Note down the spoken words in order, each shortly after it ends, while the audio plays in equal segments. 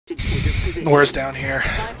Where's down here?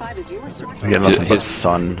 We get nothing but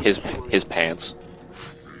sun. His pants.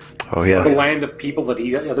 Oh yeah. The land of people that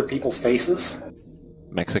eat other people's faces.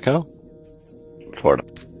 Mexico? Florida.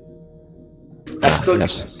 I still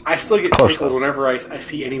get Close tickled though. whenever I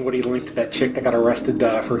see anybody linked to that chick that got arrested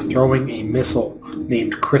for throwing a missile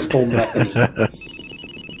named Crystal Metheny.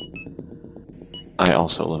 I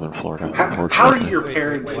also live in Florida. How did your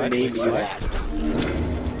parents name you that?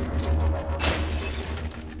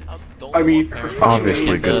 I mean, her fucking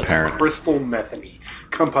Obviously name good is parent. Crystal Metheny.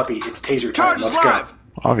 Come puppy, it's taser time, let's go.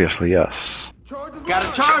 Obviously, yes. Got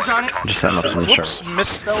a charge on it. I'm just setting up some Whoops, insurance.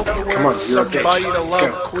 misspelled the Come word on, you're a somebody bitch. to Let's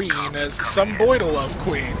love go. queen as some boy to love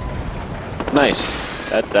queen. Nice.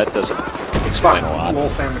 That doesn't explain a lot. Little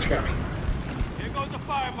sandwich guy.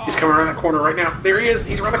 He's coming around that corner right now. There he is.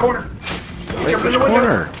 He's around the corner. He's Wait, jumping which in the window.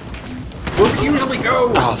 corner? Where we usually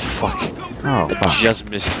go. Oh fuck! Oh, I fuck. just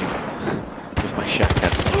missed you with my shotgun.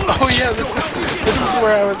 Oh yeah, this is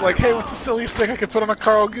where I was like, hey, what's the silliest thing I could put on a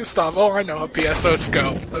Carl Gustav? Oh, I know, a PSO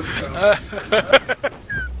scope.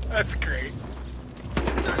 That's great.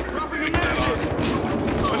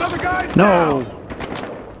 Another guy. No!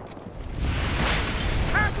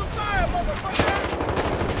 Hands on fire, motherfucker!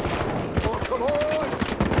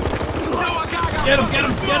 Get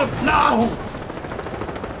him! No!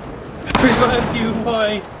 Revived you,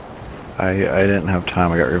 why? I didn't have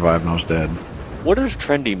time. I got revived and I was dead. What is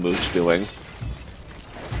Trendy Moose doing?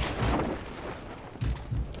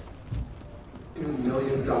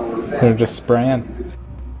 They're just spraying.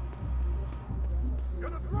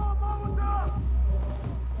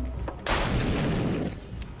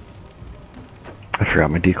 I forgot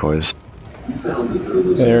my decoys.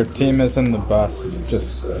 Their team is in the bus,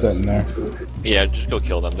 just sitting there. Yeah, just go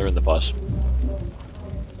kill them. They're in the bus.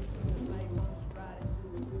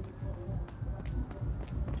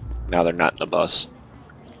 Now they're not in the bus.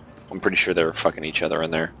 I'm pretty sure they were fucking each other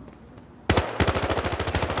in there.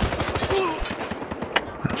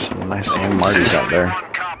 That's some nice aim Marty's got there.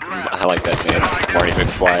 I like that man, Marty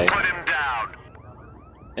McFly.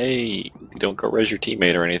 Hey, you don't go res your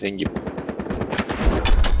teammate or anything, you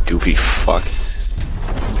goofy fuck.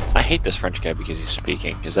 I hate this French guy because he's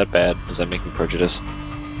speaking. Is that bad? Does that make me prejudice?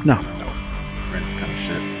 No. French kind of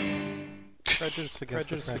shit.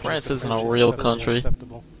 France isn't a real country.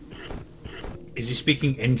 Is he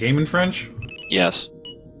speaking in-game in French? Yes.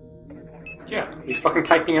 Yeah, he's fucking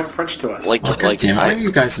typing out French to us. Oh, God damn it, why do you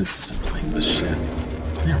guys insist on playing this shit?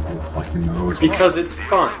 Yeah, real fucking mode. Because it's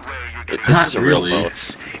fun. This is a real really. mode.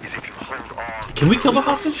 Can we kill the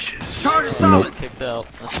hostage? Charge is solid. Kicked out.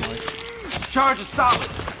 That's nice. Charge is solid.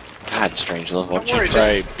 God, Strangelove, why don't Don't worry, you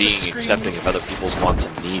try just being scream. accepting of other people's wants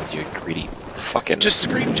and needs, you greedy fucking... Just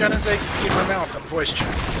scream Genizek in her mouth on voice chat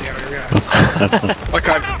and see how he reacts. Like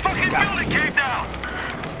I...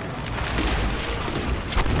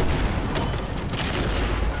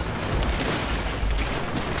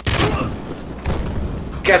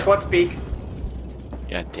 Guess what, Speak?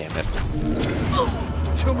 God damn it.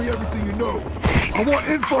 Tell me everything you know. I want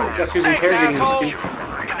info. Guess who's interrogating you, Speak?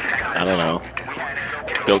 I don't know.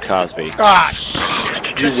 Bill Cosby. Ah,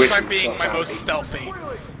 shit! Just wish as I'm you being felt my that. most stealthy.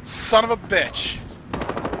 Son of a bitch.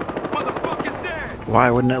 Motherfucker's dead.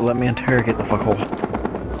 Why wouldn't it let me interrogate the fuckhole?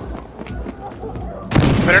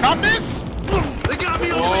 Better not miss! They got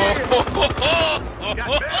me over here.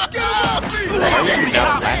 Why are you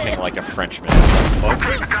not acting like a Frenchman?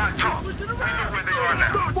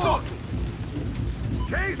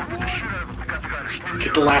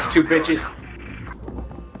 Get the last two bitches.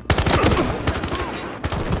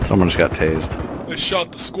 Someone just got tased. I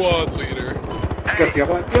shot the squad leader. Guess the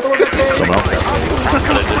other one got taken. Someone else got tased. But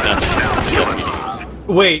I did not.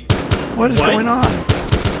 Wait. What is going on?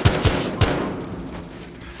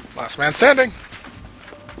 Last man standing.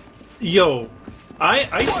 Yo, I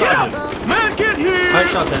shot him. Man, get here. I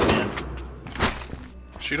shot that man.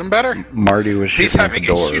 Shoot him better. Marty was He's shooting at the having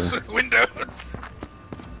door. issues with Windows.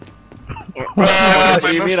 What My do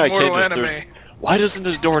you mean most I can't mortal just do... enemy. Why doesn't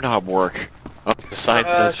this doorknob work? Oh, the sign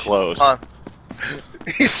says closed.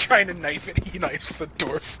 He's trying to knife it. He knifes the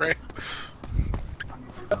door frame.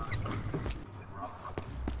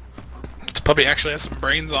 This puppy actually has some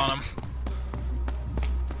brains on him.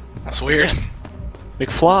 That's weird.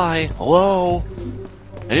 McFly, hello?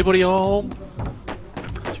 Anybody home?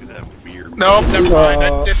 Nope, never mind.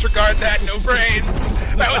 I disregard that. No brains.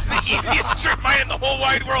 That was the easiest trip in the whole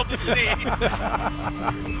wide world to see.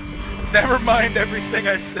 Never mind everything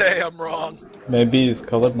I say. I'm wrong. Maybe he's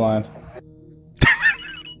colorblind.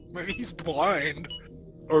 Maybe he's blind.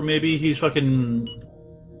 Or maybe he's fucking...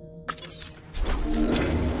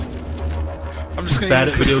 I'm just gonna Bad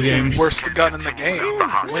use at video the games. worst gun in the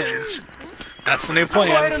game. Win. That's the new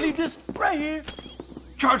plan. Leave this right here.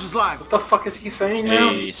 Charges live. What the fuck is he saying now?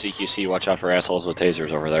 Hey, CQC, watch out for assholes with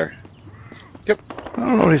tasers over there. Yep. I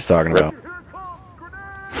don't know what he's talking about.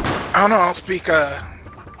 I don't know, I don't speak,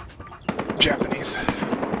 Japanese.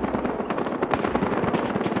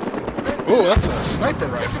 Ooh, that's a sniper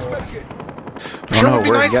rifle. Sure no, would be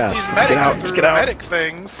we're nice if gas. these Let's get medics out, let's threw get out. medic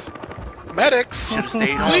things. Medics!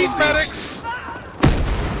 Please, medics!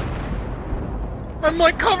 I'm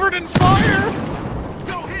like covered in fire!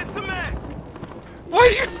 Why are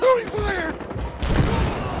you throwing fire?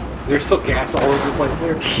 There's still gas all over the place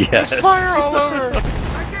there. Yes. There's fire all over!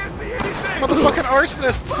 Motherfucking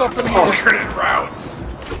arsonists up in here! Alternate routes.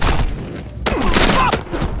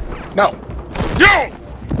 No! Yo!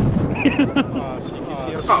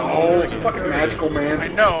 Oh, fucking magical I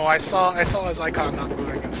man. know, I saw his icon not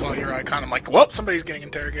moving and saw your icon. I'm like, well, somebody's getting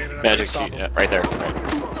interrogated. I better Magic stop key, him. yeah, right there.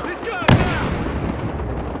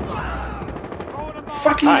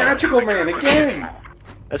 Fucking Hi. magical man again.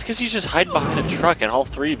 That's because he's just hiding behind a truck and all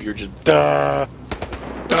three of you are just Trying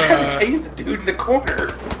to tase the dude in the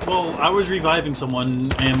corner. Well, I was reviving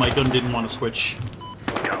someone, and my gun didn't want to switch.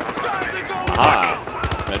 ah.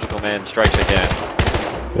 Magical man strikes again.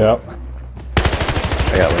 Yep.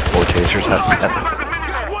 I got like 4 tasers out of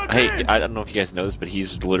that. Hey, I don't know if you guys know this, but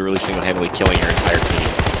he's literally single-handedly killing your entire team.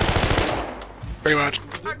 Pretty much.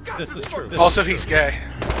 This is true. Also, he's gay.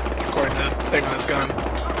 According to that thing on his gun.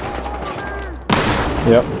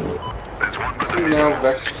 Yep. No,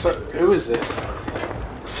 Vector. So, who is this?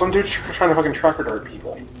 Some dude trying to fucking tracker dart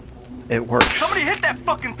people. It works. Somebody hit that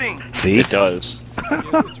fucking thing. See? It does.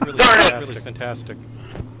 It's really fantastic.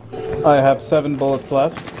 I have 7 bullets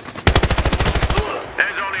left.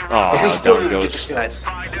 Oh, He still down didn't goes. get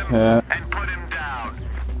killed. Yeah.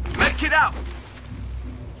 Make it out.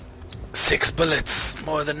 6 bullets,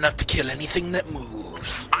 more than enough to kill anything that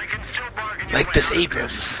moves. Like this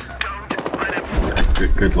Abrams.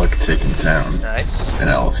 Good luck taking down an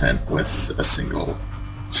elephant with a single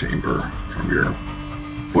chamber from your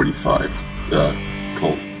 45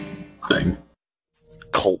 Colt thing.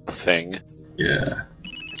 Cult thing. Yeah.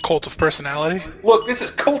 Cult of personality. Look, this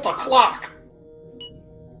is Cult O'Clock.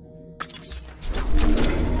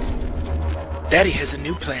 Daddy has a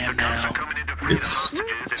new plan now. It's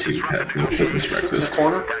to have no fitness breakfast.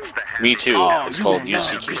 Corner. Me too. It's called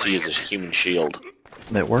UCQC as a human shield.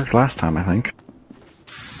 It worked last time, I think.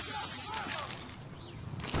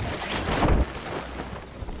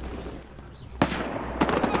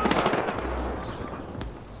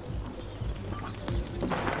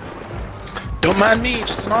 Don't mind me,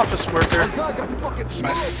 just an office worker.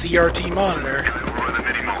 My CRT monitor.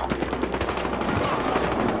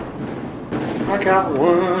 I got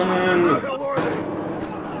one.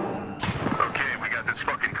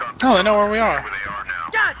 Oh, they know where we are.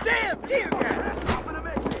 Goddamn tear gas.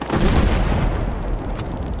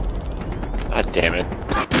 God damn it.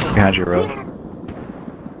 Behind you, Road.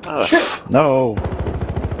 Oh, No!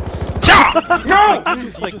 No! You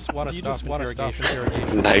just want to stop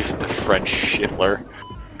interrogation. knife the French Schiffler.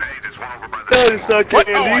 What?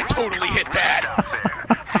 Oh, I totally hit that!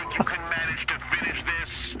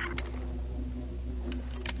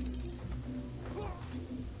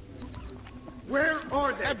 Where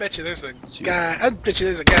are they? I bet you there's a guy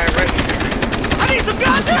right here. I need some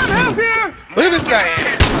goddamn help here. Look at this guy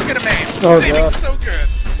aim. Look at him aim. Oh, He's aiming God. so good.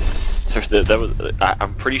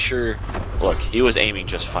 I'm pretty sure. Look, he was aiming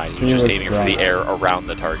just fine. He was He just was aiming for drunk. the air around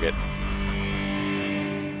the target.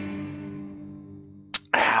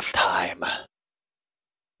 Halftime.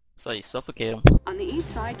 So you suffocate him. On the east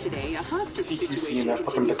side today, a hostage CQC situation and that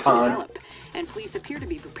fucking continues to baton. develop, and police appear to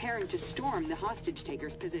be preparing to storm the hostage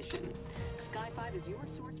taker's position. Sky 5 is your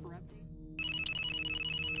source for updates.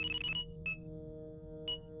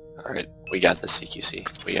 Alright, we got this,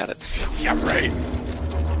 CQC. We got it. Yeah, right.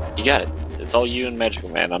 You got it. It's all you and Magical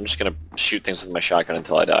Man. I'm just gonna shoot things with my shotgun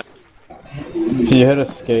until I die. If you hit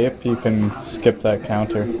escape, you can skip that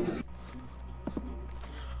counter.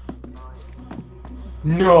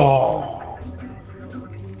 No.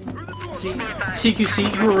 See,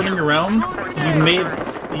 CQC, you were running around. You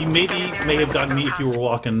may have gotten me if you were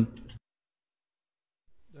walking.